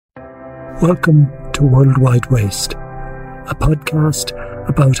Welcome to Worldwide Waste, a podcast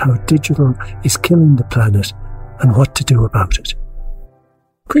about how digital is killing the planet and what to do about it.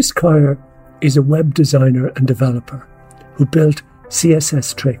 Chris Coyier is a web designer and developer who built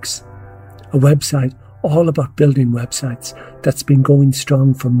CSS Tricks, a website all about building websites that's been going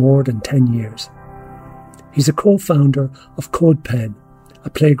strong for more than 10 years. He's a co-founder of CodePen,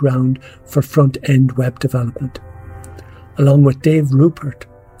 a playground for front-end web development. Along with Dave Rupert,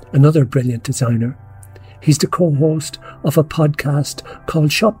 another brilliant designer, he's the co-host of a podcast called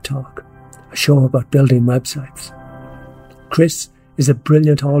Shop Talk, a show about building websites. Chris is a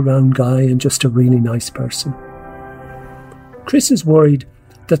brilliant all-round guy and just a really nice person. Chris is worried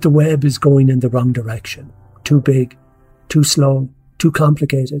that the web is going in the wrong direction. Too big, too slow, too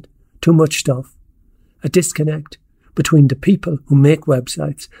complicated, too much stuff. A disconnect between the people who make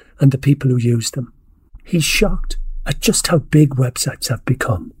websites and the people who use them. He's shocked at just how big websites have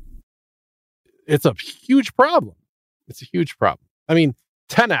become. It's a huge problem. It's a huge problem. I mean,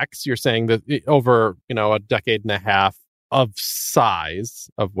 10x, you're saying that over, a decade and a half of size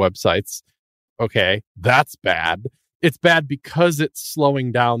of websites. Okay, that's bad. It's bad because it's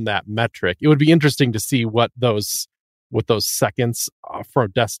slowing down that metric. It would be interesting to see what those seconds for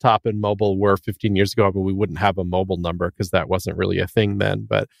desktop and mobile were 15 years ago. I mean, we wouldn't have a mobile number because that wasn't really a thing then.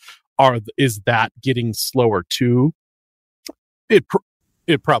 But is that getting slower too? It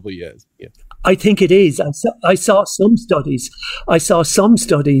probably is. Yeah. I think it is. I saw some studies. Back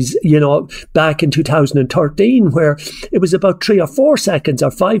in 2013, where it was about 3 or 4 seconds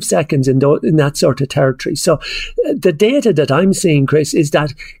or 5 seconds in that sort of territory. So the data that I'm seeing, Chris, is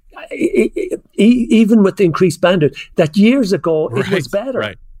that even with the increased bandwidth, that years ago it was better.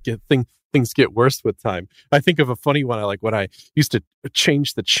 Right. Things get worse with time. I think of a funny one. I like when I used to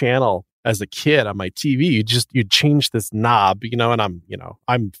change the channel as a kid on my TV. You'd change this knob, and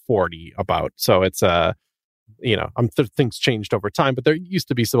I'm 40 about, so it's things changed over time, but there used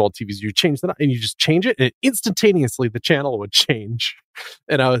to be some old TVs you change that and you just change it and instantaneously the channel would change.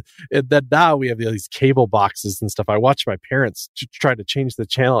 And then now we have these cable boxes and stuff. I watch my parents try to change the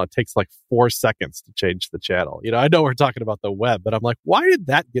channel. It takes like 4 seconds to change the channel. I know we're talking about the web, but I'm like, why did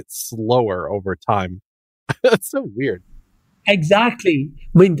that get slower over time? That's so weird. Exactly.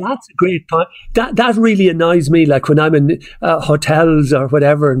 I mean, that's a great point. That really annoys me, like when I'm in hotels or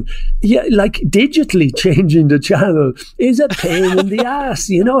whatever. And like digitally changing the channel is a pain in the ass,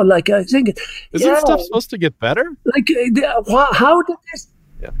 like I think. Isn't stuff supposed to get better? Like, how did this?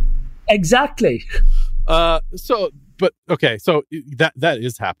 Yeah. Exactly. So that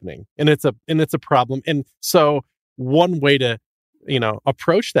is happening and it's a problem. And so one way to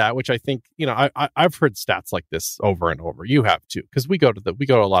approach that, which I think, I've heard stats like this over and over. You have too, because we go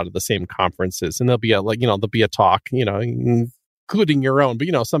to a lot of the same conferences, and there'll be a talk, including your own.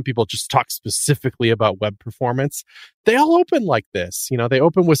 But some people just talk specifically about web performance. They all open like this. They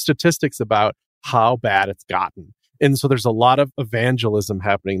open with statistics about how bad it's gotten. And so there's a lot of evangelism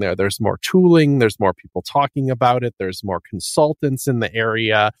happening there. There's more tooling. There's more people talking about it. There's more consultants in the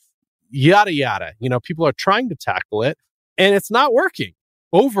area. Yada yada. People are trying to tackle it. And it's not working.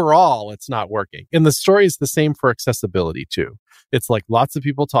 Overall, it's not working. And the story is the same for accessibility, too. It's like lots of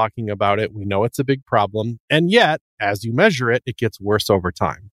people talking about it. We know it's a big problem. And yet, as you measure it, it gets worse over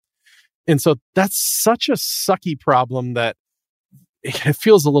time. And so that's such a sucky problem that it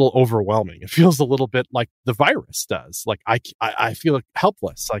feels a little overwhelming. It feels a little bit like the virus does. Like I feel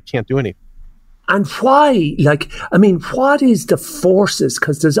helpless. I can't do anything. And why? What is the forces?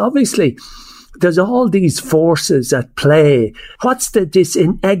 Because there's all these forces at play. What's this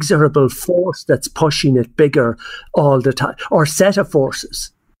inexorable force that's pushing it bigger all the time, or set of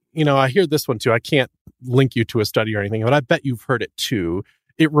forces? I hear this one too. I can't link you to a study or anything, but I bet you've heard it too.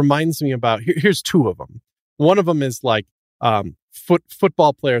 It reminds me about, here's two of them. One of them is like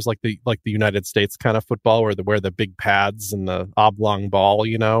football players, like the United States kind of football, where they wear the big pads and the oblong ball,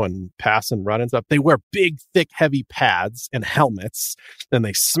 and pass and run and stuff. They wear big, thick, heavy pads and helmets, and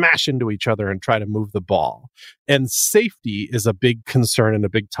they smash into each other and try to move the ball. And safety is a big concern and a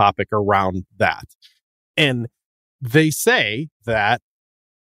big topic around that. And they say that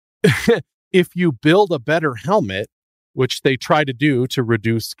if you build a better helmet, which they try to do to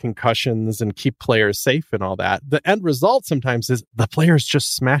reduce concussions and keep players safe and all that, the end result sometimes is the players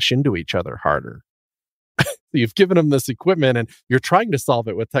just smash into each other harder. You've given them this equipment and you're trying to solve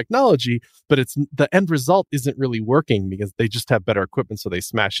it with technology, but the end result isn't really working because they just have better equipment, so they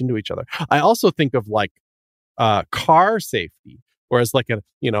smash into each other. I also think of like car safety, whereas like an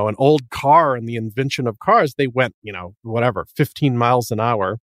old car and the invention of cars, they went 15 miles an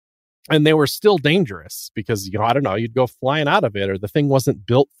hour. And they were still dangerous because, I don't know, you'd go flying out of it, or the thing wasn't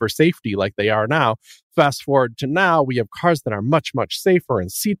built for safety like they are now. Fast forward to now, we have cars that are much, much safer, and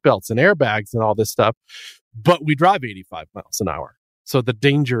seatbelts and airbags and all this stuff, but we drive 85 miles an hour. So the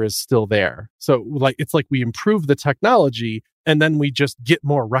danger is still there. So it's like we improve the technology and then we just get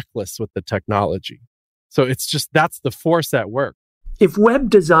more reckless with the technology. So it's just, that's the force at work. If web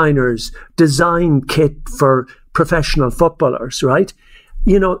designers design kit for professional footballers, right?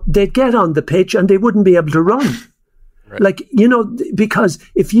 They'd get on the pitch and they wouldn't be able to run. Right. Because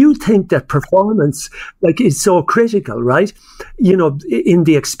if you think that performance is so critical, right? In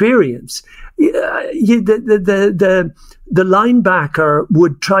the experience, the linebacker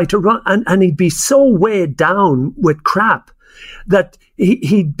would try to run and he'd be so weighed down with crap that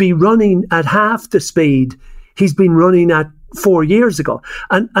he'd be running at half the speed he's been running at 4 years ago.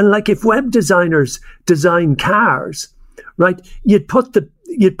 And if web designers design cars, right, you'd put the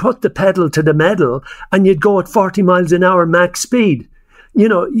pedal to the metal and you'd go at 40 miles an hour max speed.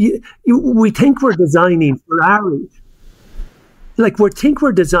 We think we're designing Ferraris.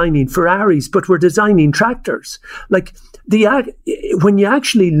 We're designing Ferraris, but we're designing tractors. When you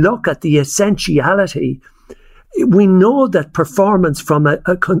actually look at the essentiality, we know that performance from a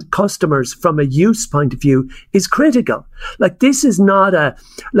customers from a use point of view is critical. This is not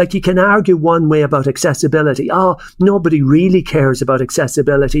you can argue one way about accessibility. Oh, nobody really cares about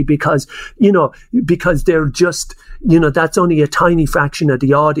accessibility because they're just, that's only a tiny fraction of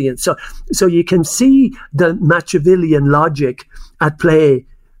the audience. So you can see the Machiavellian logic at play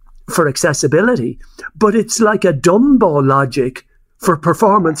for accessibility, but it's like a Dumbo logic for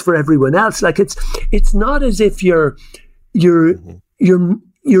performance for everyone else. It's not as if you're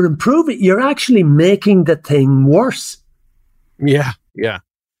improving, you're actually making the thing worse. Yeah.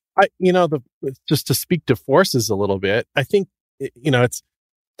 Just to speak to forces a little bit, I think,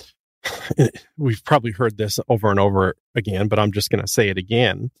 we've probably heard this over and over again, but I'm just going to say it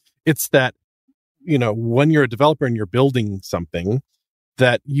again. It's that, when you're a developer and you're building something,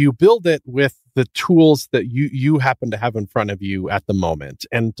 that you build it with the tools that you happen to have in front of you at the moment.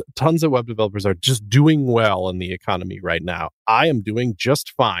 And tons of web developers are just doing well in the economy right now. I am doing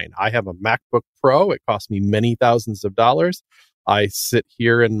just fine. I have a MacBook Pro. It cost me many thousands of dollars. I sit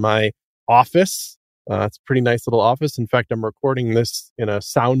here in my office. It's a pretty nice little office. In fact, I'm recording this in a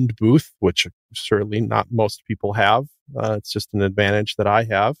sound booth, which surely not most people have. It's just an advantage that I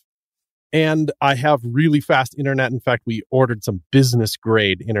have. And I have really fast internet. In fact, we ordered some business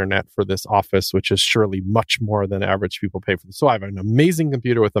grade internet for this office, which is surely much more than average people pay for this. So I have an amazing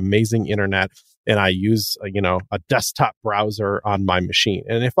computer with amazing internet, and I use, a desktop browser on my machine.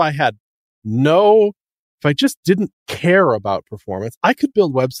 And if I just didn't care about performance, I could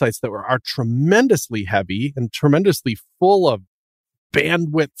build websites that are tremendously heavy and tremendously full of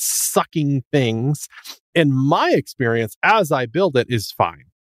bandwidth sucking things. And my experience as I build it is fine.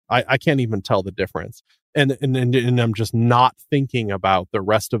 I can't even tell the difference. And I'm just not thinking about the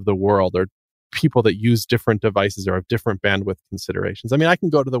rest of the world or people that use different devices or have different bandwidth considerations. I mean, I can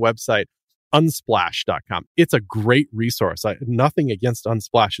go to the website unsplash.com. It's a great resource. Nothing against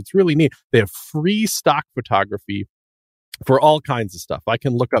Unsplash. It's really neat. They have free stock photography for all kinds of stuff. I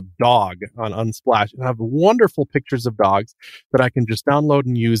can look up dog on Unsplash and have wonderful pictures of dogs that I can just download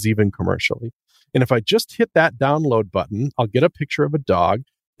and use even commercially. And if I just hit that download button, I'll get a picture of a dog.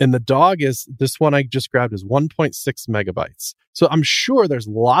 And the dog is, this one I just grabbed is 1.6 megabytes. So I'm sure there's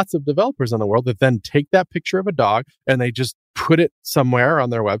lots of developers in the world that then take that picture of a dog and they just put it somewhere on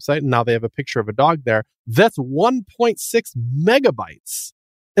their website. And now they have a picture of a dog there. That's 1.6 megabytes.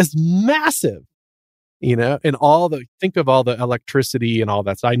 It's massive, and think of all the electricity and all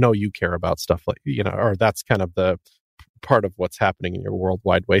that. So I know you care about stuff or that's kind of the part of what's happening in your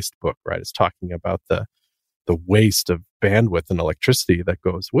Worldwide Waste book, right? It's talking about the waste of bandwidth and electricity that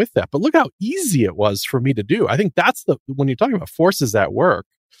goes with that. But look how easy it was for me to do. I think that's when you're talking about forces at work,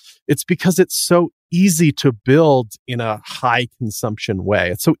 it's because it's so easy to build in a high consumption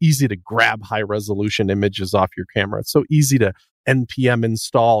way. It's so easy to grab high resolution images off your camera. It's so easy to NPM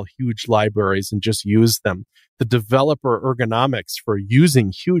install huge libraries and just use them. The developer ergonomics for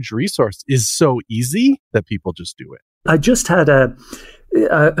using huge resource is so easy that people just do it. I just had a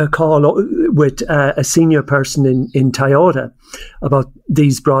call with a senior person in Toyota about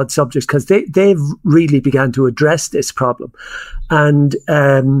these broad subjects because they've really begun to address this problem. And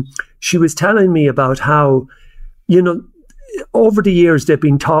she was telling me about how, over the years they've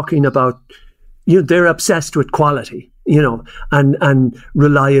been talking about, they're obsessed with quality, and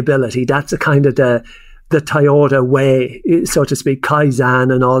reliability. That's a kind of the Toyota way, so to speak,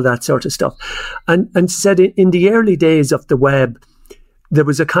 Kaizen and all that sort of stuff. And said in the early days of the web, there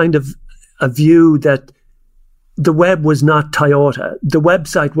was a kind of a view that the web was not Toyota. The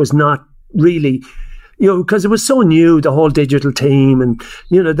website was not really, because it was so new, the whole digital team, and,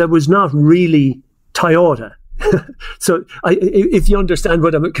 there was not really Toyota. So if you understand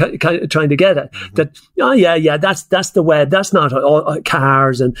what I'm kind of trying to get at, that, that's the web. That's not all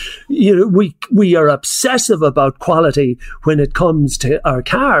cars. And, we are obsessive about quality when it comes to our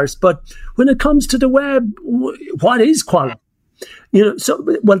cars. But when it comes to the web, what is quality?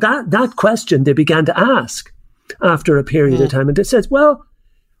 That question they began to ask after a period of time. And it says, well,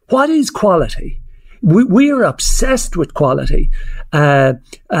 what is quality? We are obsessed with quality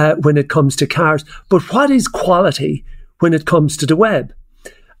when it comes to cars, but what is quality when it comes to the web?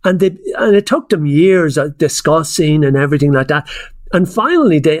 And it took them years of discussing and everything like that. And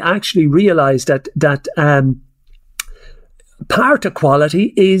finally, they actually realized that part of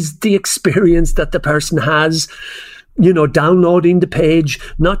quality is the experience that the person has, downloading the page,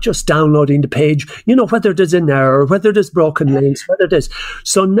 not just downloading the page, whether there's an error, whether there's broken links, whether there's.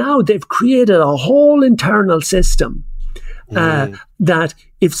 So now they've created a whole internal system that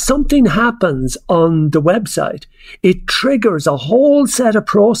if something happens on the website, it triggers a whole set of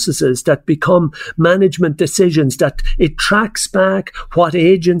processes that become management decisions, that it tracks back what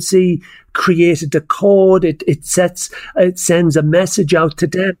agency created the code, it sends a message out to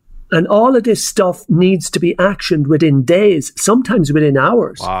them. And all of this stuff needs to be actioned within days, sometimes within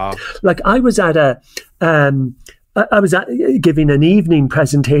hours. Wow. Like I was giving an evening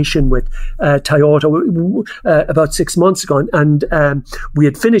presentation with Toyota about 6 months ago, and we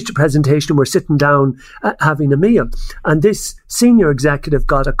had finished the presentation. We're sitting down having a meal, and this senior executive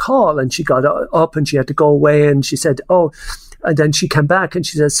got a call, and she got up and she had to go away, and she said, and then she came back and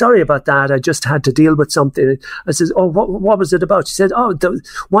she said, sorry about that. I just had to deal with something. I said, what was it about? She said,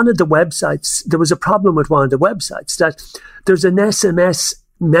 one of the websites, there was a problem with one of the websites, that there's an SMS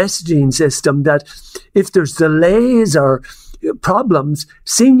messaging system that if there's delays or problems,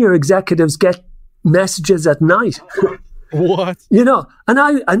 senior executives get messages at night. What? And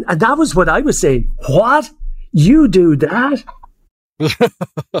that was what I was saying. What? You do that?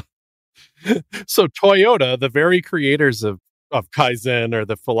 So Toyota, the very creators of Kaizen, or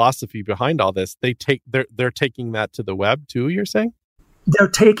the philosophy behind all this, they're taking that to the web too, you're saying? They're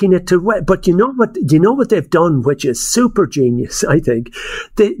taking it to web. But you know what they've done, which is super genius, I think?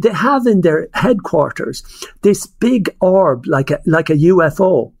 They have in their headquarters this big orb like a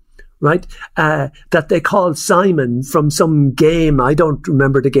UFO, right? That they call Simon, from some game. I don't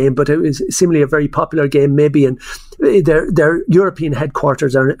remember the game, but it was seemingly a very popular game, maybe in their European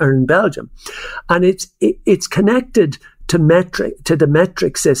headquarters are in Belgium. And it's connected to the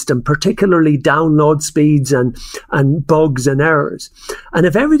metric system, particularly download speeds and bugs and errors. And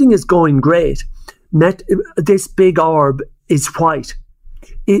if everything is going great, this big orb is white.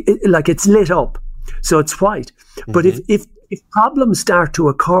 Like it's lit up. So it's white. Mm-hmm. But if problems start to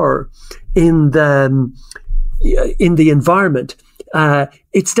occur in the environment,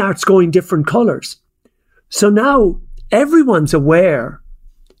 it starts going different colors. So now everyone's aware,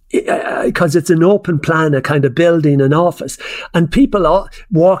 because it's an open plan, a kind of building, an office, and people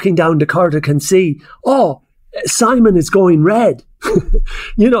walking down the corridor can see, Simon is going red.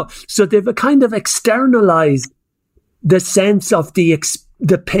 So they've a kind of externalized the sense of the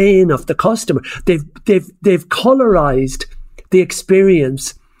pain of the customer. They've colorized the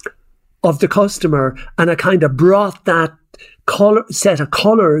experience of the customer, and a kind of brought that set of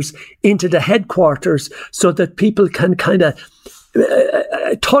colors into the headquarters so that people can kind of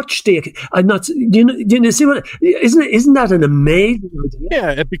touch the. I'm not. You see what? Isn't that an amazing idea?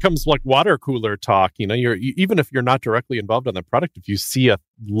 Yeah, it becomes like water cooler talk. Even if you're not directly involved in the product, if you see a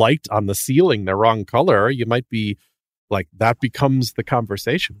light on the ceiling the wrong color, you might be like, that becomes the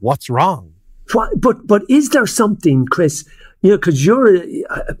conversation. What's wrong? But is there something, Chris? Because you're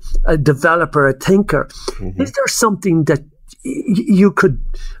a developer, a thinker. Mm-hmm. Is there something that you could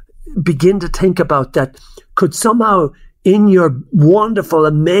begin to think about that could somehow, in your wonderful,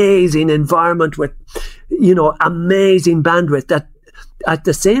 amazing environment with, amazing bandwidth, that at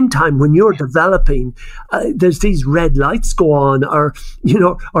the same time when you're developing, there's these red lights go on, or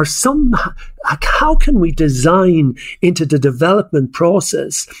how can we design into the development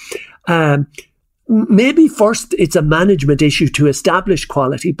process? Maybe first it's a management issue to establish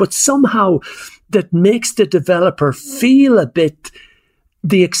quality, but somehow that makes the developer feel a bit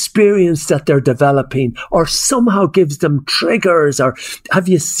the experience that they're developing, or somehow gives them triggers. Or have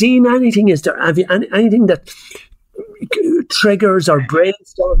you seen anything? Have you anything that triggers or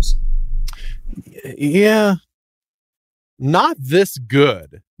brainstorms? Yeah, not this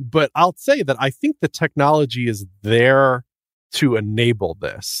good, but I'll say that I think the technology is there to enable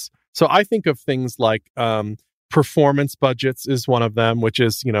this. So I think of things like performance budgets is one of them, which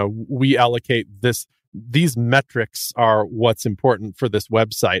is, we allocate these metrics are what's important for this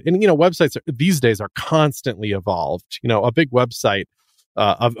website. And, websites these days are constantly evolved. A big website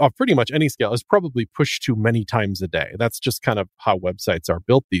of pretty much any scale is probably pushed to many times a day. That's just kind of how websites are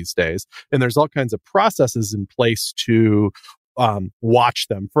built these days. And there's all kinds of processes in place to watch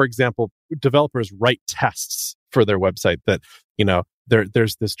them. For example, developers write tests for their website that,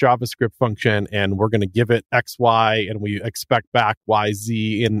 there's this JavaScript function and we're going to give it X, Y, and we expect back Y,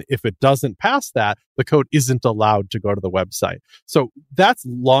 Z. And if it doesn't pass that, the code isn't allowed to go to the website. So that's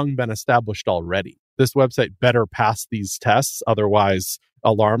long been established already. This website better pass these tests, otherwise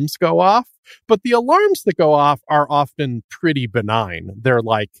alarms go off. But the alarms that go off are often pretty benign. They're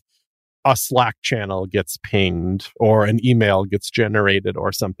like a Slack channel gets pinged or an email gets generated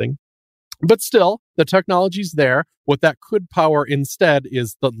or something. But still, the technology's there. What that could power instead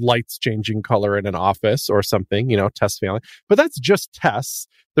is the lights changing color in an office or something, test failing. But that's just tests.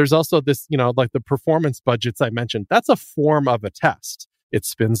 There's also this, like the performance budgets I mentioned. That's a form of a test. It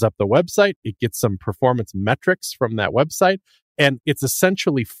spins up the website. It gets some performance metrics from that website. And it's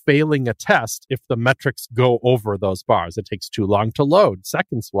essentially failing a test if the metrics go over those bars. It takes too long to load,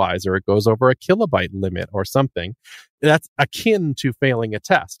 seconds-wise, or it goes over a kilobyte limit or something. That's akin to failing a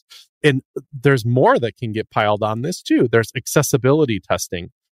test. And there's more that can get piled on this too. There's accessibility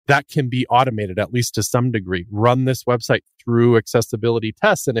testing. That can be automated, at least to some degree. Run this website through accessibility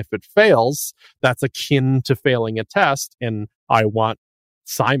tests. And if it fails, that's akin to failing a test. And I want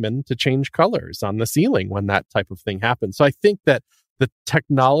Simon to change colors on the ceiling when that type of thing happens. So I think that the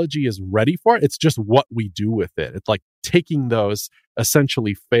technology is ready for it. It's just what we do with it. It's like taking those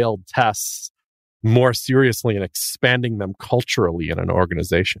essentially failed tests more seriously and expanding them culturally in an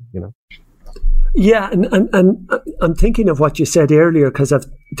organization, Yeah, and I'm thinking of what you said earlier because I've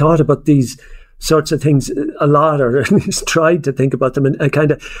thought about these sorts of things a lot, or at least tried to think about them, and kind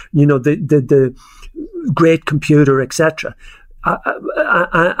of, the great computer, etc.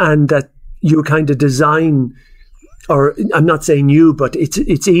 And that you kind of design, or I'm not saying you, but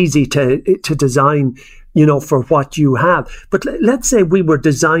it's easy to design, for what you have. But let's say we were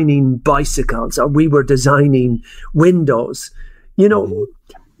designing bicycles, or we were designing windows,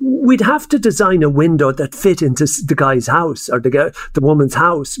 we'd have to design a window that fit into the guy's house or the woman's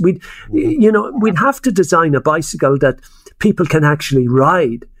house. We'd have to design a bicycle that people can actually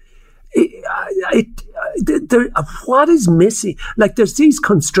ride. What is missing? Like, there's these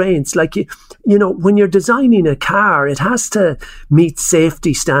constraints. Like, when you're designing a car, it has to meet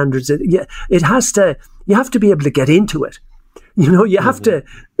safety standards. It has to. You have to be able to get into it. You have to.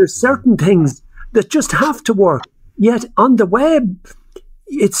 There's certain things that just have to work. Yet on the web,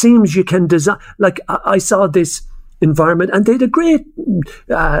 it seems you can design. Like, I saw this environment, and they had a great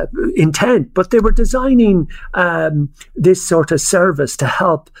intent, but they were designing this sort of service to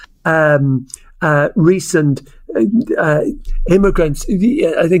help recent immigrants.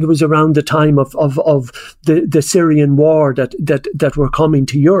 I think it was around the time of the Syrian war that were coming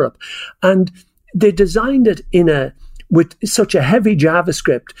to Europe, and they designed it with such a heavy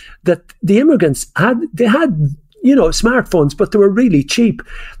JavaScript that the immigrants had smartphones, but they were really cheap.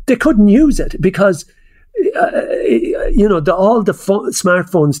 They couldn't use it because all the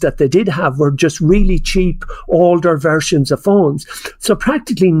smartphones that they did have were just really cheap, older versions of phones. So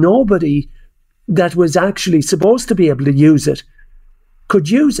practically nobody that was actually supposed to be able to use it could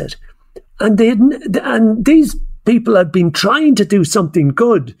use it. And these people had been trying to do something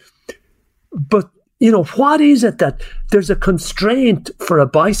good. But, what is it that there's a constraint for a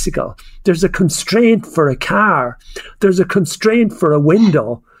bicycle? There's a constraint for a car. There's a constraint for a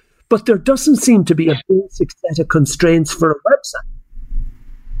window. But there doesn't seem to be a basic set of constraints for a website.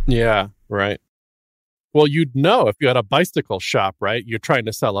 Yeah, right. Well, you'd know if you had a bicycle shop, right? You're trying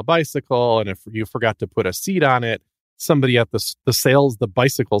to sell a bicycle, and if you forgot to put a seat on it, somebody at the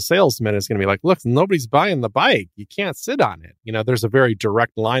bicycle salesman is going to be like, look, nobody's buying the bike. You can't sit on it. There's a very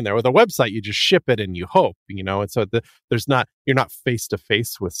direct line there. With a website, you just ship it and you hope, and so you're not face to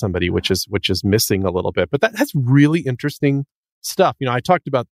face with somebody, which is missing a little bit. But that's really interesting stuff. I talked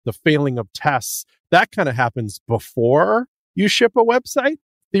about the failing of tests. That kind of happens before you ship a website,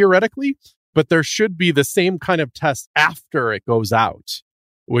 theoretically, but there should be the same kind of test after it goes out,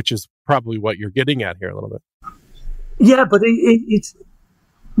 which is probably what you're getting at here a little bit. Yeah, but it's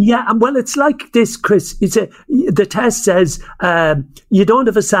well, it's like this, Chris. The test says you don't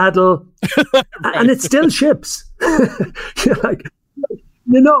have a saddle, right. And it still ships. You're like,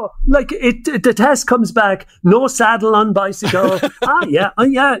 the test comes back, no saddle on bicycle.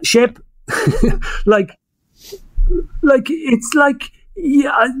 Yeah, ship. Like, it's like,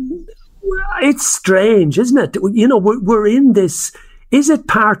 yeah, it's strange, isn't it? You know, we're in this. Is it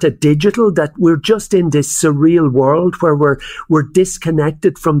part of digital that we're just in this surreal world where we're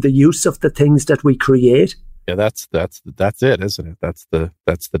disconnected from the use of the things that we create? Yeah, that's it, isn't it? That's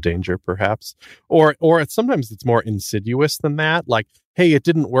the danger, perhaps. Or sometimes it's more insidious than that. Like, hey, it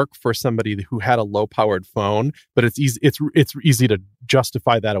didn't work for somebody who had a low-powered phone, but it's easy to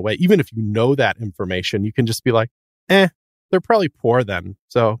justify that away. Even if you know that information, you can just be like, they're probably poor then.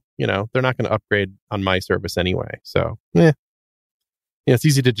 So, you know, they're not going to upgrade on my service anyway. So, yeah, it's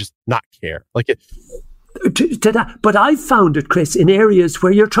easy to just not care. Like it. To that. But I've found it, Chris, in areas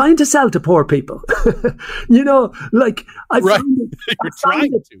where you're trying to sell to poor people. You know, like You're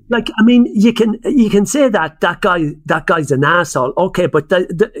trying to. Like, I mean, you can say that guy's an asshole. Okay, but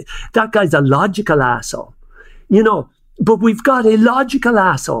that guy's a logical asshole. You know, but we've got illogical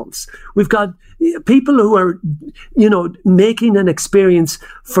assholes. We've got people who are, you know, making an experience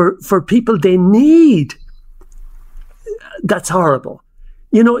for people they need. That's horrible.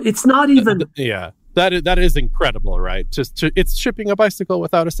 You know, it's not even. Yeah. That is incredible, right? It's shipping a bicycle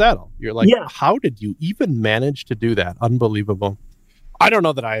without a saddle. You're like, How did you even manage to do that? Unbelievable. I don't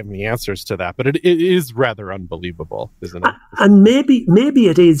know that I have any answers to that, but it is rather unbelievable, isn't it? And maybe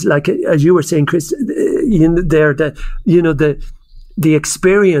it is, like, as you were saying, Chris, you know, the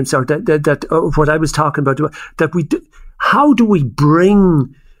experience, or that what I was talking about, that we do, how do we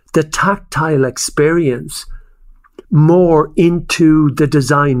bring the tactile experience more into the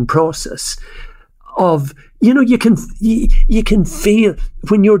design process? Of, you know, you can feel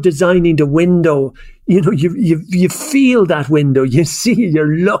when you're designing the window, you know, you feel that window, you're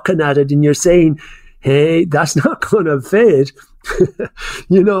looking at it and you're saying, hey, that's not going to fit.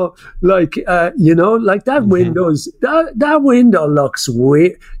 You know, like that windows, that window looks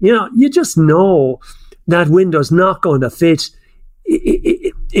weird. You know, you just know that window's not going to fit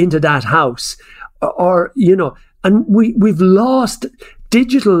into that house, or, you know, and we've lost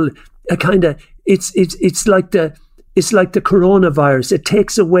digital kind of. It's like the coronavirus. It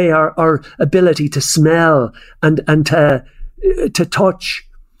takes away our ability to smell and to touch.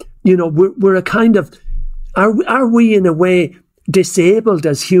 You know, we're a kind of, are we in a way disabled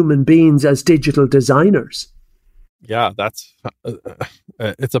as human beings, as digital designers? Yeah, that's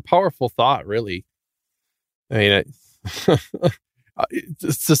it's a powerful thought, really. I mean,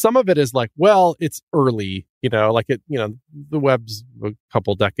 so some of it is like, well, it's early, you know, like it, you know, the web's a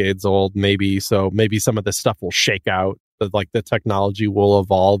couple decades old, maybe. So maybe some of this stuff will shake out, but like the technology will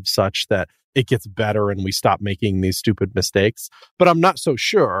evolve such that it gets better and we stop making these stupid mistakes. But I'm not so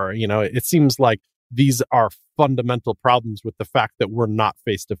sure. You know, it seems like these are fundamental problems with the fact that we're not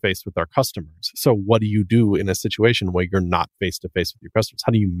face to face with our customers. So what do you do in a situation where you're not face to face with your customers?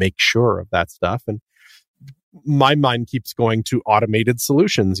 How do you make sure of that stuff? And my mind keeps going to automated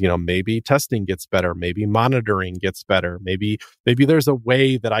solutions. You know, maybe testing gets better, maybe monitoring gets better, maybe there's a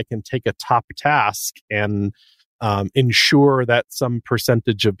way that I can take a top task and ensure that some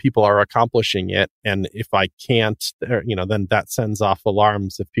percentage of people are accomplishing it. And if I can't, you know, then that sends off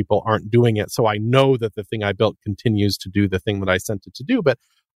alarms if people aren't doing it. So I know that the thing I built continues to do the thing that I sent it to do. But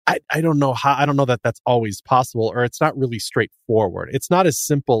I don't know how. I don't know that that's always possible, or it's not really straightforward. It's not as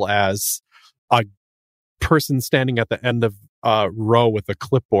simple as a person standing at the end of a row with a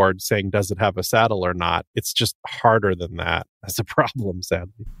clipboard saying, does it have a saddle or not? It's just harder than that. That's a problem,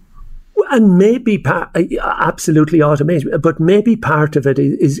 sadly. And maybe absolutely automated, but maybe part of it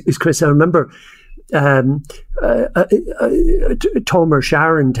is Chris, I remember Tomer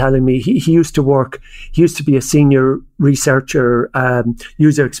Sharon telling me he used to be a senior researcher,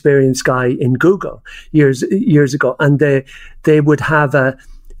 user experience guy in Google years ago, and they would have a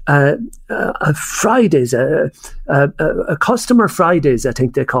Fridays, a customer Fridays, I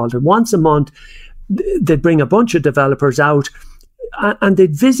think they called it. Once a month, they'd bring a bunch of developers out and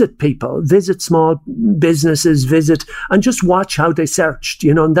they'd visit small businesses, and just watch how they searched,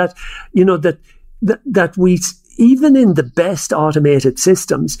 you know, and that we, even in the best automated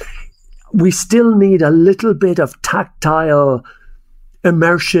systems, we still need a little bit of tactile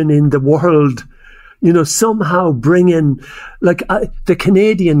immersion in the world. You know, somehow bring in, like the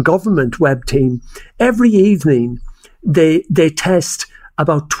Canadian government web team, every evening they test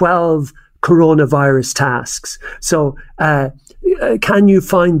about 12 coronavirus tasks. So can you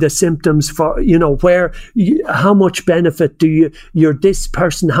find the symptoms for, you know, how much benefit you're this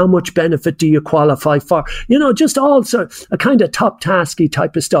person, how much benefit do you qualify for? You know, just all sorts, a kind of top tasky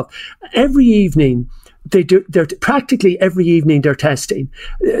type of stuff. Every evening, they're practically every evening they're testing.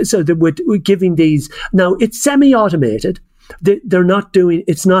 So we're giving these. Now it's semi-automated. They're not doing,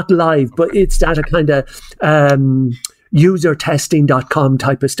 it's not live, but it's at a kind of usertesting.com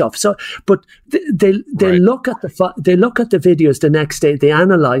type of stuff. So, but they look at the videos the next day, they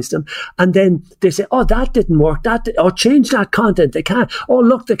analyze them, and then they say, oh, that didn't work, or change that content. They can't. Oh,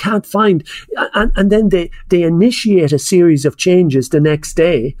 look, they can't find, and then they initiate a series of changes the next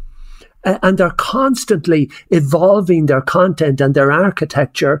day. And they're constantly evolving their content and their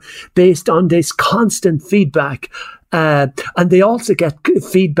architecture based on this constant feedback. And they also get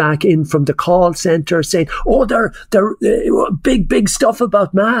feedback in from the call center saying, oh, they're big stuff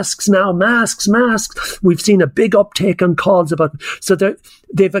about masks now, masks. We've seen a big uptake on calls about, so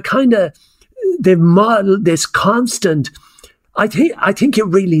they've modeled this constant. I think you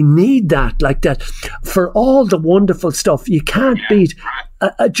really need that, like that, for all the wonderful stuff. You can't beat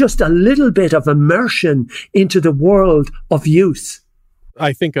just a little bit of immersion into the world of use.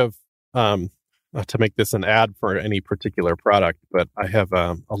 I think of, not to make this an ad for any particular product, but I have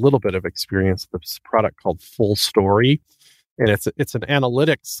a little bit of experience with this product called FullStory, and it's an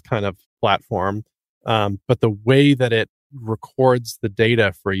analytics kind of platform. But the way that it records the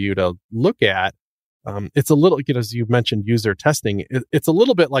data for you to look at, it's a little, as you mentioned, user testing. It's a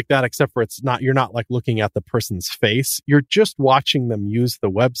little bit like that, except for you're not like looking at the person's face. You're just watching them use the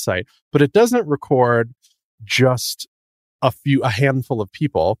website, but it doesn't record just a handful of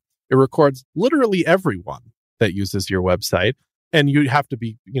people. It records literally everyone that uses your website. And you have to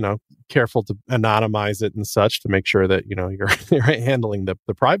be, careful to anonymize it and such to make sure that, you're handling the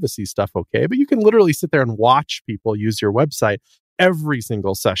privacy stuff okay. But you can literally sit there and watch people use your website every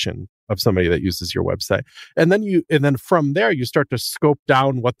single session of somebody that uses your website. And then from there, you start to scope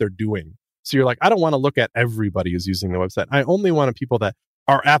down what they're doing. So you're like, I don't want to look at everybody who's using the website. I only want people that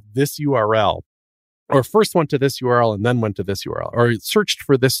are at this URL, or first went to this URL and then went to this URL, or searched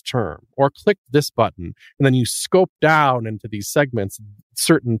for this term, or clicked this button. And then you scope down into these segments,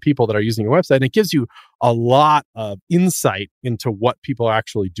 certain people that are using your website. And it gives you a lot of insight into what people are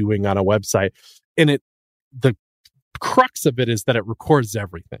actually doing on a website. And the crux of it is that it records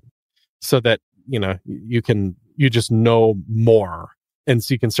everything, so that, you just know more. And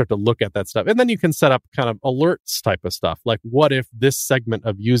so you can start to look at that stuff. And then you can set up kind of alerts type of stuff. Like, what if this segment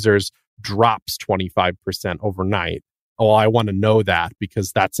of users drops 25% overnight? Oh, I want to know that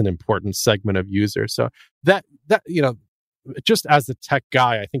because that's an important segment of users. So that just as a tech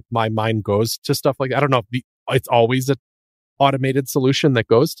guy, I think my mind goes to stuff like that. I don't know if it's always an automated solution that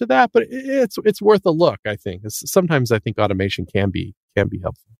goes to that, but it's worth a look, I think. Sometimes I think automation can be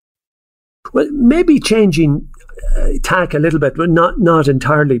helpful. Well, maybe changing tack a little bit, but not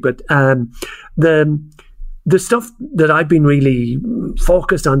entirely. But the stuff that I've been really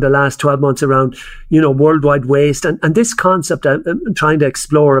focused on the last 12 months around, worldwide waste and this concept I'm trying to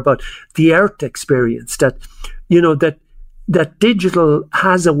explore about the Earth experience, that digital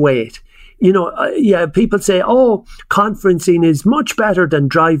has a weight. People say, oh, conferencing is much better than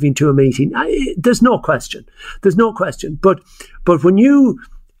driving to a meeting. There's no question. But when you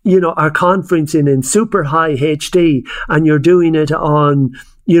are conferencing in super high HD and you're doing it on,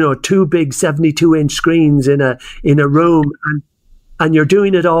 two big 72-inch screens in a room, and you're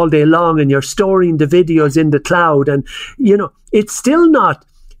doing it all day long, and you're storing the videos in the cloud, and, it's still not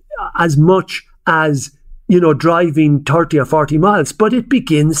as much as, driving 30 or 40 miles, but it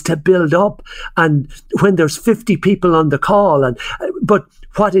begins to build up. And when there's 50 people on the call, but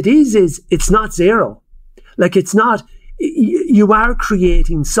what it is it's not zero. Like, it's not, you are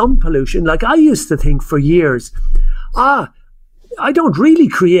creating some pollution. Like, I used to think for years, I don't really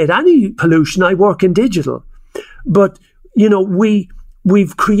create any pollution. I work in digital. But,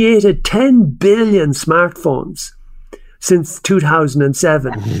 we've created 10 billion smartphones since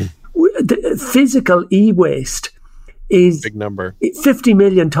 2007. Mm-hmm. The physical e-waste is big number, 50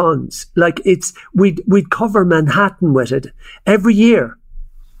 million tons. Like, we'd cover Manhattan with it every year.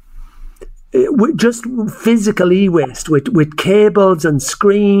 Just physical e-waste with cables and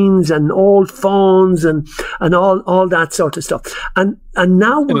screens and old phones and all that sort of stuff. And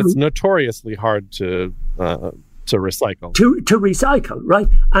now it's notoriously hard to recycle. To recycle, right?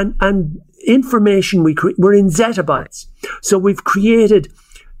 And information we're in zettabytes. So we've created,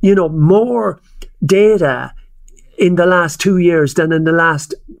 more data in the last 2 years than in the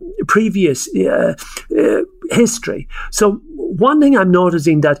last previous history. So one thing I'm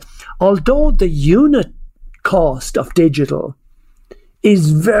noticing, that although the unit cost of digital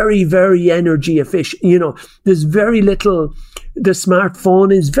is very, very energy efficient, there's very little. The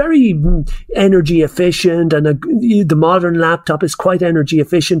smartphone is very energy efficient, and the modern laptop is quite energy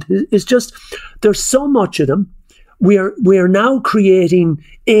efficient. It's just, there's so much of them. We are now creating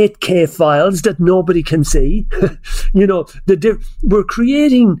 8K files that nobody can see. We're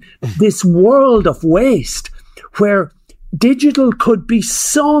creating this world of waste where digital could be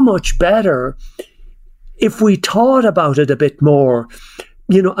so much better if we thought about it a bit more,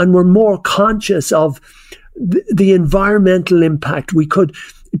 and we're more conscious of the environmental impact.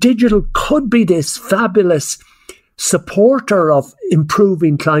 Digital could be this fabulous supporter of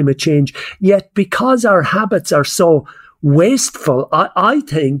improving climate change, yet because our habits are so wasteful, I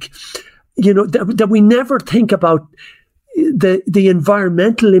think, that we never think about the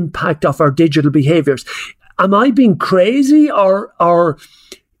environmental impact of our digital behaviors. Am I being crazy, or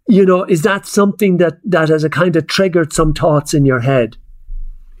is that something that has a kind of triggered some thoughts in your head?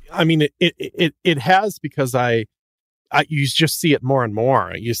 I mean, it has, because you just see it more and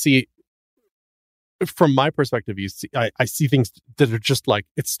more. You see, from my perspective, I see things that are just like,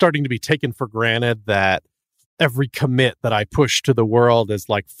 it's starting to be taken for granted that every commit that I push to the world is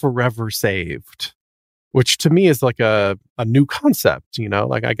like forever saved, which to me is like a new concept.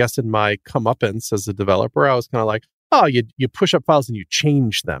 Like, I guess in my comeuppance as a developer, I was kind of like, oh, you push up files and you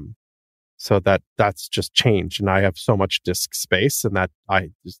change them. So that's just change, and I have so much disk space, and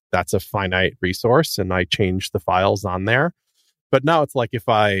that's a finite resource, and I change the files on there. But now it's like, if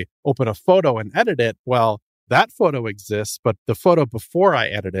I open a photo and edit it, well, that photo exists, but the photo before I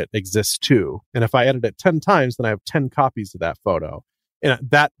edit it exists too. And if I edit it 10 times, then I have 10 copies of that photo, and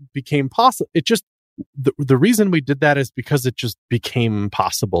that became possible. It just the reason we did that is because it just became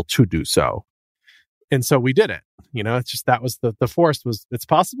possible to do so. And so we did it. It's just, that was the force was, it's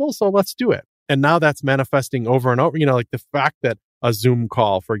possible, so let's do it. And now that's manifesting over and over. Like the fact that a Zoom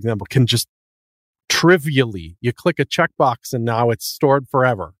call, for example, can just trivially, you click a checkbox and now it's stored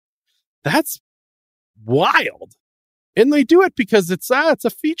forever. That's wild. And they do it because it's a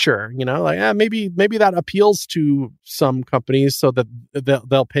feature, maybe that appeals to some companies, so that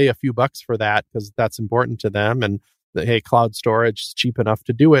they'll pay a few bucks for that because that's important to them. And hey, cloud storage is cheap enough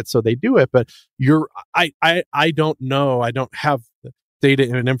to do it, so they do it. But I don't know. I don't have data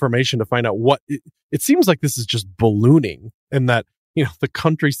and information to find out what. It seems like this is just ballooning, and that the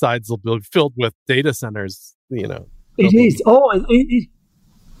countrysides will be filled with data centers. It is.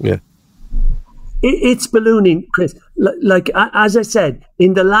 Yeah. It's ballooning, Chris. Like, as I said,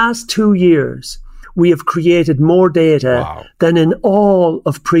 in the last 2 years, we have created more data than in all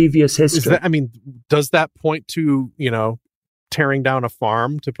of previous history. Does that point to, tearing down a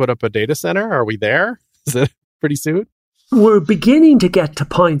farm to put up a data center? Are we there? Is it pretty soon? We're beginning to get to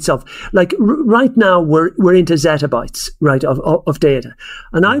points of, like, right now we're into zettabytes, right, of data.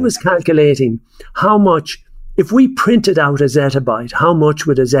 And I was calculating how much, if we printed out a zettabyte, how much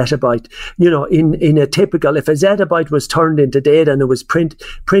would a zettabyte, in a typical, if a zettabyte was turned into data and it was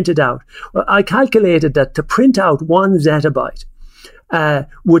printed out, well, I calculated that to print out 1 zettabyte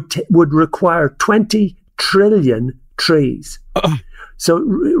would require 20 trillion trees. So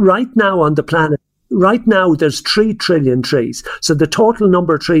right now on the planet, there's 3 trillion trees. So the total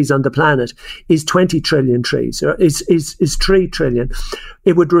number of trees on the planet is 20 trillion trees, or is 3 trillion.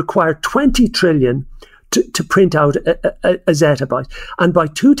 It would require 20 trillion to print out a zettabyte. And by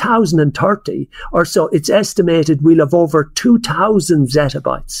 2030 or so, it's estimated we'll have over 2,000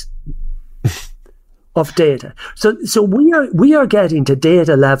 zettabytes of data. So we are getting to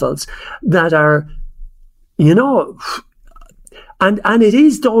data levels that are, and it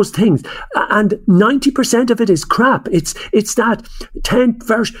is those things. And 90% of it is crap. It's that 10th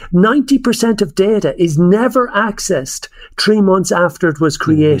version. 90% of data is never accessed 3 months after it was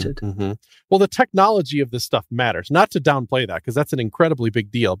created. Mm-hmm, mm-hmm. Well, the technology of this stuff matters. Not to downplay that, because that's an incredibly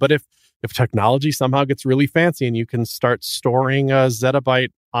big deal. But if technology somehow gets really fancy and you can start storing a zettabyte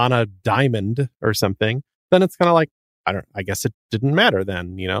on a diamond or something, then it's kind of like, I guess it didn't matter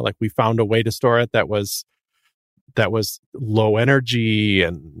then. Like, we found a way to store it that was low energy,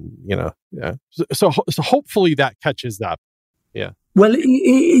 and yeah. So hopefully that catches up. Yeah. Well,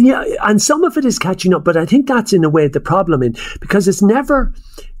 yeah, and some of it is catching up, but I think that's in a way the problem, because it's never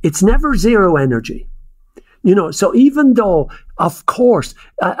zero energy. So even though, of course,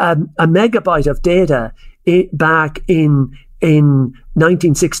 a megabyte of data back in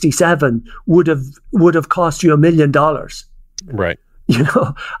 1967 would have cost you $1 million. Right.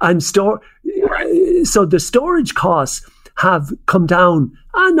 And so the storage costs have come down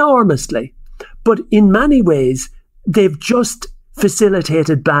enormously, but in many ways they've just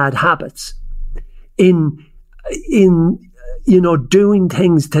facilitated bad habits in doing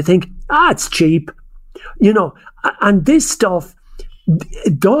things to think, it's cheap, and this stuff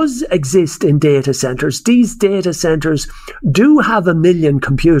does exist in data centers. These data centers do have 1 million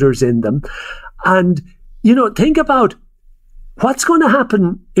computers in them, and think about what's going to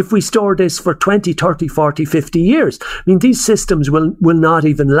happen if we store this for 20, 30, 40, 50 years? These systems will not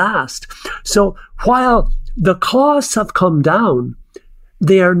even last. So while the costs have come down.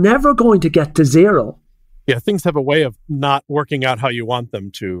 They are never going to get to zero. Yeah, things have a way of not working out how you want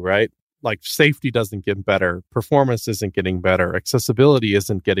them to, right? Like safety doesn't get better, performance isn't getting better, accessibility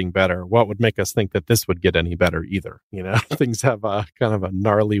isn't getting better. What would make us think that this would get any better either? You know, things have a kind of a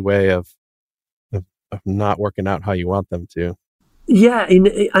gnarly way of not working out how you want them to. Yeah,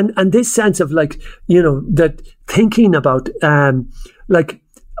 and this sense of like, you know, that thinking about like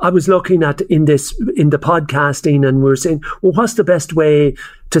I was looking at in the podcasting, and we were saying, well, what's the best way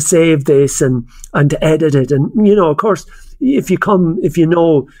to save this and to edit it? And, you know, of course, if you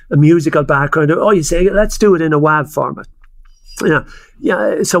know a musical background, you say, let's do it in a WAV format.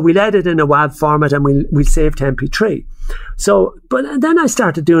 Yeah. So we'll edit in a WAV format and we'll save to MP3. So, but then I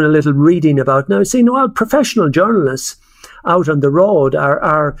started doing a little reading about, and I was saying, well, professional journalists out on the road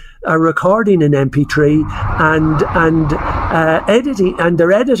are recording in MP3 and editing, and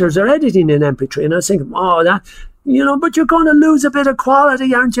their editors are editing in MP3. And I was thinking, that, you know, but you're going to lose a bit of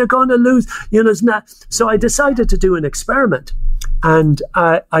quality, aren't you? Going to lose, you know, it's not. So I decided to do an experiment, and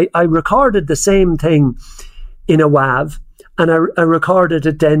I recorded the same thing in a WAV, and I recorded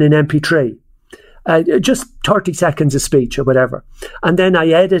it then in MP3. Just 30 seconds of speech or whatever. And then I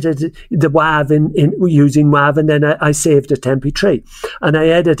edited the WAV in using WAV, and then I saved it to MP3. And I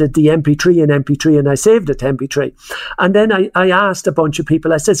edited the MP3 in MP3, and I saved it to MP3. And then I asked a bunch of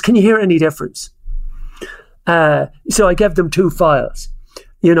people, I says, can you hear any difference? So I gave them 2 files.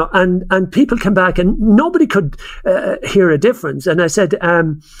 You know, and people came back and nobody could hear a difference. And I said,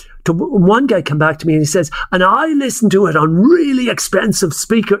 one guy came back to me and he says, and I listened to it on really expensive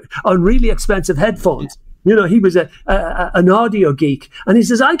headphones. You know, he was an audio geek. And he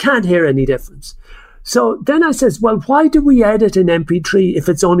says, I can't hear any difference. So then I says, well, why do we edit in MP3 if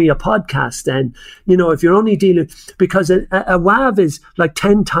it's only a podcast then? You know, if you're only dealing, because a WAV is like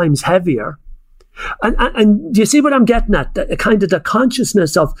 10 times heavier. And do you see what I'm getting at? The kind of the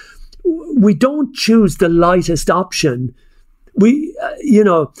consciousness of, we don't choose the lightest option. We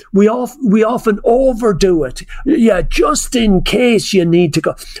often overdo it. Yeah, just in case you need to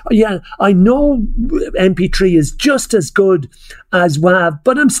go. Yeah, I know MP3 is just as good as WAV,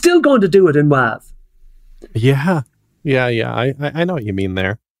 but I'm still going to do it in WAV. Yeah. I know what you mean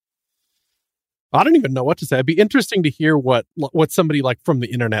there. I don't even know what to say. It'd be interesting to hear what somebody like from the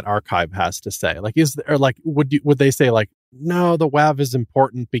Internet Archive has to say. Like, is there like, would they say like, no, the WAV is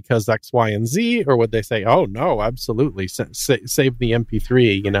important because X, Y, and Z, or would they say, oh no, absolutely, save the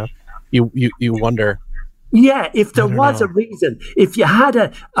MP3? You know, you wonder. Yeah, if there was a reason, if you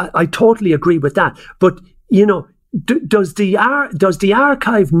had I totally agree with that. But you know, does the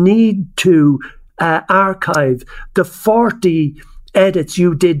archive need to archive the 40 edits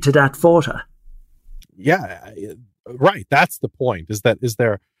you did to that photo? Yeah, right. That's the point.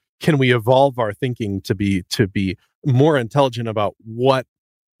 Can we evolve our thinking to be more intelligent about what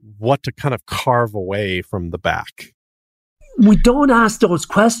to kind of carve away from the back? We don't ask those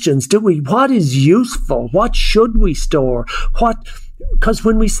questions, do we? What is useful? What should we store? Because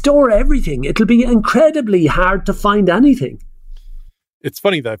when we store everything, it'll be incredibly hard to find anything. It's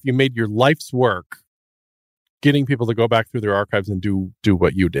funny that if you made your life's work getting people to go back through their archives and do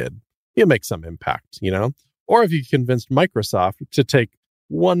what you did, you make some impact, you know? Or if you convinced Microsoft to take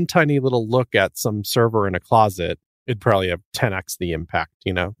one tiny little look at some server in a closet, it'd probably have 10x the impact,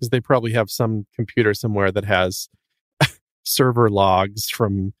 you know? Because they probably have some computer somewhere that has server logs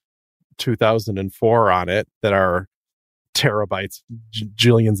from 2004 on it that are terabytes,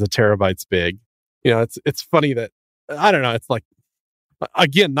 jillions of terabytes big. You know, it's funny that, I don't know, it's like,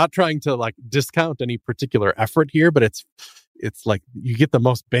 again, not trying to like discount any particular effort here, but it's like you get the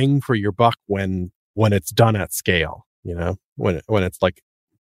most bang for your buck when it's done at scale, you know, when it's like.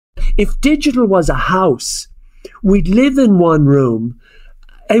 If digital was a house, we'd live in one room.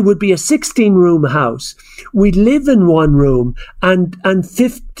 It would be a 16-room house. We'd live in one room, and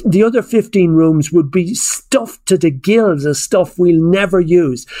the other 15 rooms would be stuffed to the gills of stuff we'll never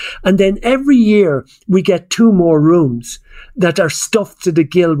use. And then every year we get 2 more rooms that are stuffed to the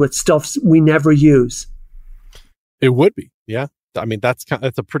gill with stuff we never use. It would be, yeah. I mean, that's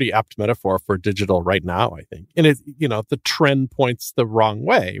a pretty apt metaphor for digital right now, I think. And it's, you know, the trend points the wrong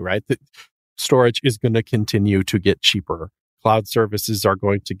way, right? That storage is going to continue to get cheaper. Cloud services are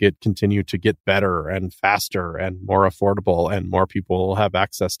going to continue to get better and faster and more affordable, and more people will have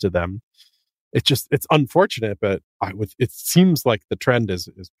access to them. It's unfortunate, but it seems like the trend is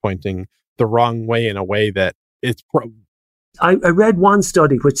pointing the wrong way, in a way that it's I read one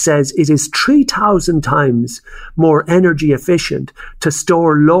study which says it is 3,000 times more energy efficient to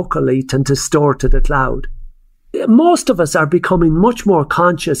store locally than to store to the cloud. most of us are becoming much more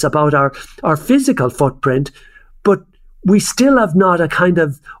conscious about our physical footprint, but we still have not a kind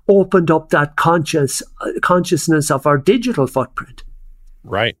of opened up that consciousness of our digital footprint.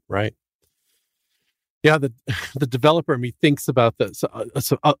 Right. Yeah, the developer in me thinks about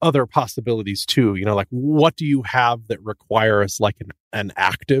some other possibilities too. Like what do you have that requires like an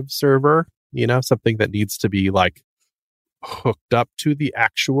active server? Something that needs to be like hooked up to the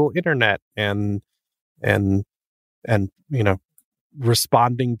actual internet and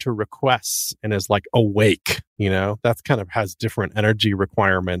responding to requests and is like awake. That's kind of has different energy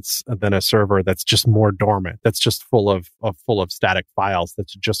requirements than a server that's just more dormant. That's just full of static files.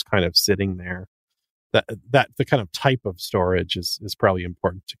 That's just kind of sitting there. That the kind of type of storage is probably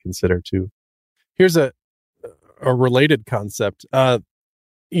important to consider too. Here's a related concept. Amazon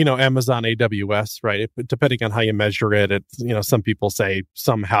AWS, right? Depending on how you measure it, it's, some people say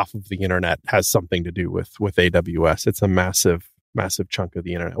some half of the internet has something to do with AWS. It's a massive chunk of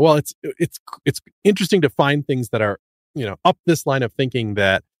the internet. Well, it's interesting to find things that are, up this line of thinking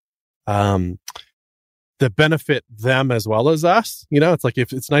that benefit them as well as us. It's like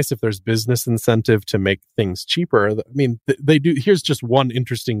it's nice if there's business incentive to make things cheaper. I mean, they do. Here's just one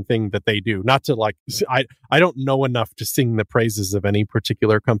interesting thing that they do. Not to like, I don't know enough to sing the praises of any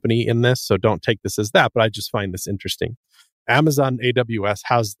particular company in this, so don't take this as that. But I just find this interesting. Amazon AWS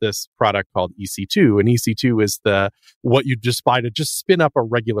has this product called EC2, and EC2 is what you just buy to just spin up a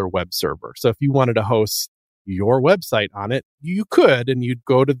regular web server. So if you wanted to host your website on it, you could, and you'd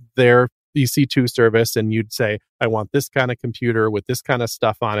go to their EC2 service and you'd say, I want this kind of computer with this kind of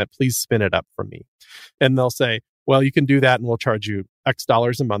stuff on it. Please spin it up for me. And they'll say, well, you can do that and we'll charge you X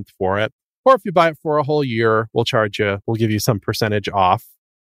dollars a month for it. Or if you buy it for a whole year, we'll give you some percentage off.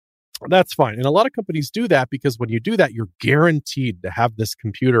 That's fine. And a lot of companies do that because when you do that, you're guaranteed to have this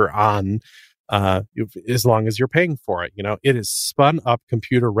computer on as long as you're paying for it. It is spun up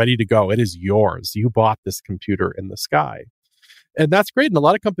computer ready to go. It is yours. You bought this computer in the sky. And that's great. And a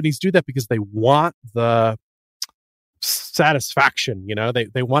lot of companies do that because they want the satisfaction.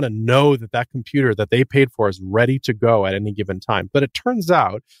 They want to know that computer that they paid for is ready to go at any given time. But it turns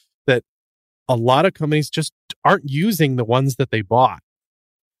out that a lot of companies just aren't using the ones that they bought.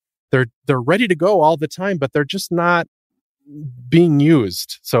 They're ready to go all the time, but they're just not being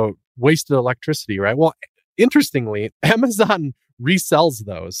used. So wasted electricity, right? Well, interestingly, Amazon resells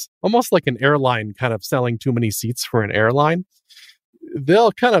those, almost like an airline kind of selling too many seats for an airline.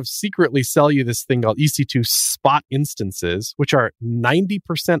 They'll kind of secretly sell you this thing called EC2 spot instances, which are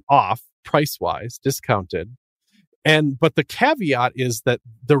 90% off price-wise, discounted. But the caveat is that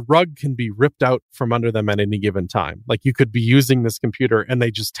the rug can be ripped out from under them at any given time. Like you could be using this computer and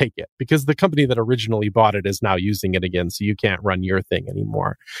they just take it because the company that originally bought it is now using it again. So you can't run your thing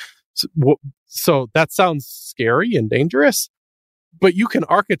anymore. So that sounds scary and dangerous, but you can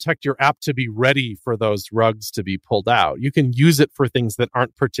architect your app to be ready for those rugs to be pulled out. You can use it for things that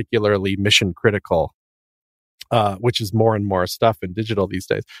aren't particularly mission critical, which is more and more stuff in digital these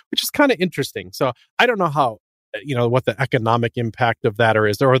days, which is kind of interesting. So I don't know how, what the economic impact of that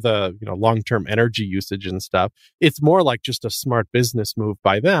is, or the, long-term energy usage and stuff. It's more like just a smart business move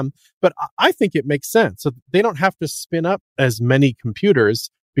by them. But I think it makes sense. So they don't have to spin up as many computers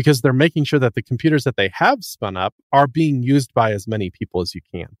because they're making sure that the computers that they have spun up are being used by as many people as you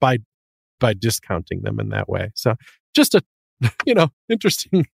can by discounting them in that way. So just a,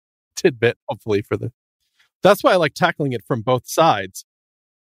 interesting tidbit, hopefully that's why I like tackling it from both sides.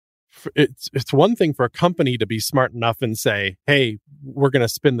 It's one thing for a company to be smart enough and say, hey, we're going to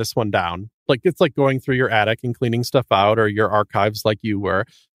spin this one down. Like it's like going through your attic and cleaning stuff out, or your archives like you were.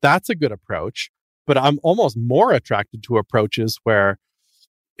 That's a good approach. But I'm almost more attracted to approaches where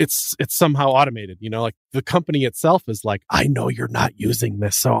it's somehow automated, like the company itself is like, I know you're not using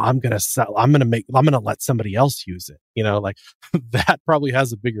this, so I'm going to let somebody else use it. Like that probably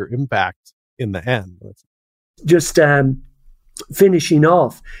has a bigger impact in the end. Just finishing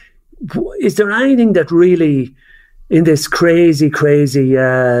off, is there anything that really in this crazy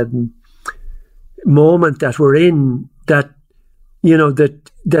moment that we're in that,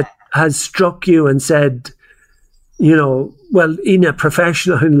 that has struck you and said, well, in a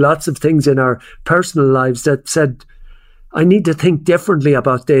professional and lots of things in our personal lives that said, I need to think differently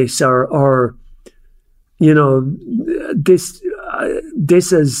about this, or this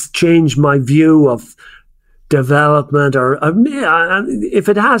has changed my view of development, or if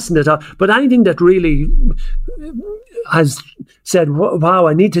it hasn't at all, but anything that really has said, wow,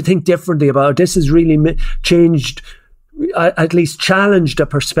 I need to think differently about it. This has really changed, at least challenged a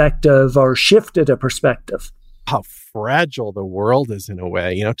perspective or shifted a perspective. How fragile the world is in a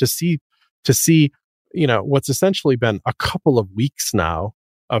way, to see what's essentially been a couple of weeks now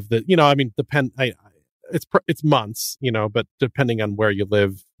of the, it's months, but depending on where you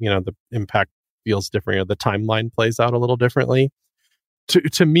live, the impact feels different, or the timeline plays out a little differently.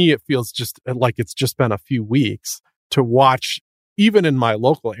 To me, it feels just like it's just been a few weeks to watch, even in my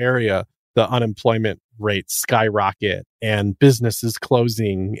local area, the unemployment rate skyrocket and businesses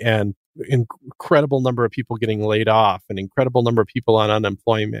closing and incredible number of people getting laid off, an incredible number of people on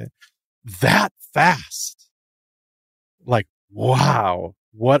unemployment that fast. Like, wow,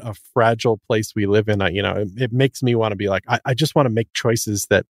 what a fragile place we live in. It makes me want to be like, I just want to make choices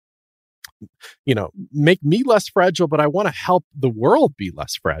that, make me less fragile, but I want to help the world be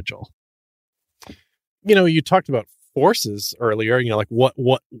less fragile. You talked about forces earlier, like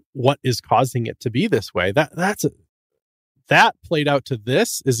what is causing it to be this way. That played out to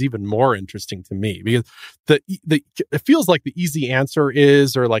this is even more interesting to me, because it feels like the easy answer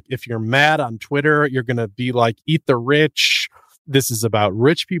is, or like if you're mad on Twitter, you're going to be like, eat the rich. This is about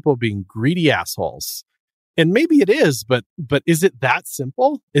rich people being greedy assholes. And maybe it is, but is it that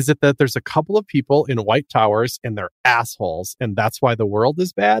simple? Is it that there's a couple of people in white towers and they're assholes, and that's why the world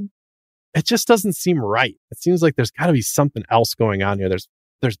is bad? It just doesn't seem right. It seems like there's got to be something else going on here. There's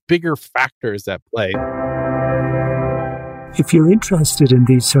bigger factors at play. If you're interested in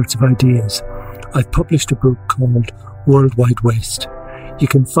these sorts of ideas, I've published a book called Worldwide Waste. You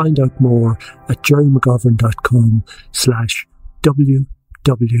can find out more at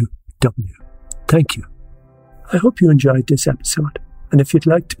jerrymcgovern.com/www. Thank you. I hope you enjoyed this episode, and if you'd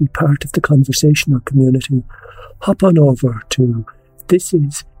like to be part of the conversation or community, hop on over to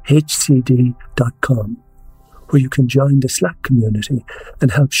thisishcd.com, where you can join the Slack community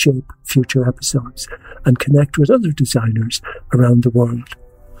and help shape future episodes and connect with other designers around the world.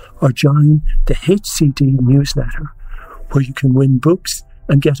 Or join the HCD newsletter, where you can win books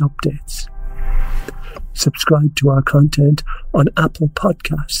and get updates. Subscribe to our content on Apple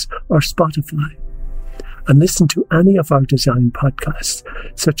Podcasts or Spotify. And listen to any of our design podcasts,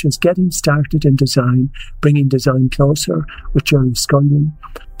 such as Getting Started in Design, Bringing Design Closer with Jerry Scullion,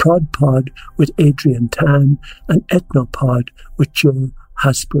 Prod Pod with Adrian Tan, and Ethnopod with Joe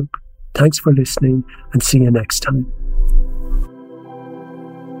Hasbrook. Thanks for listening, and see you next time.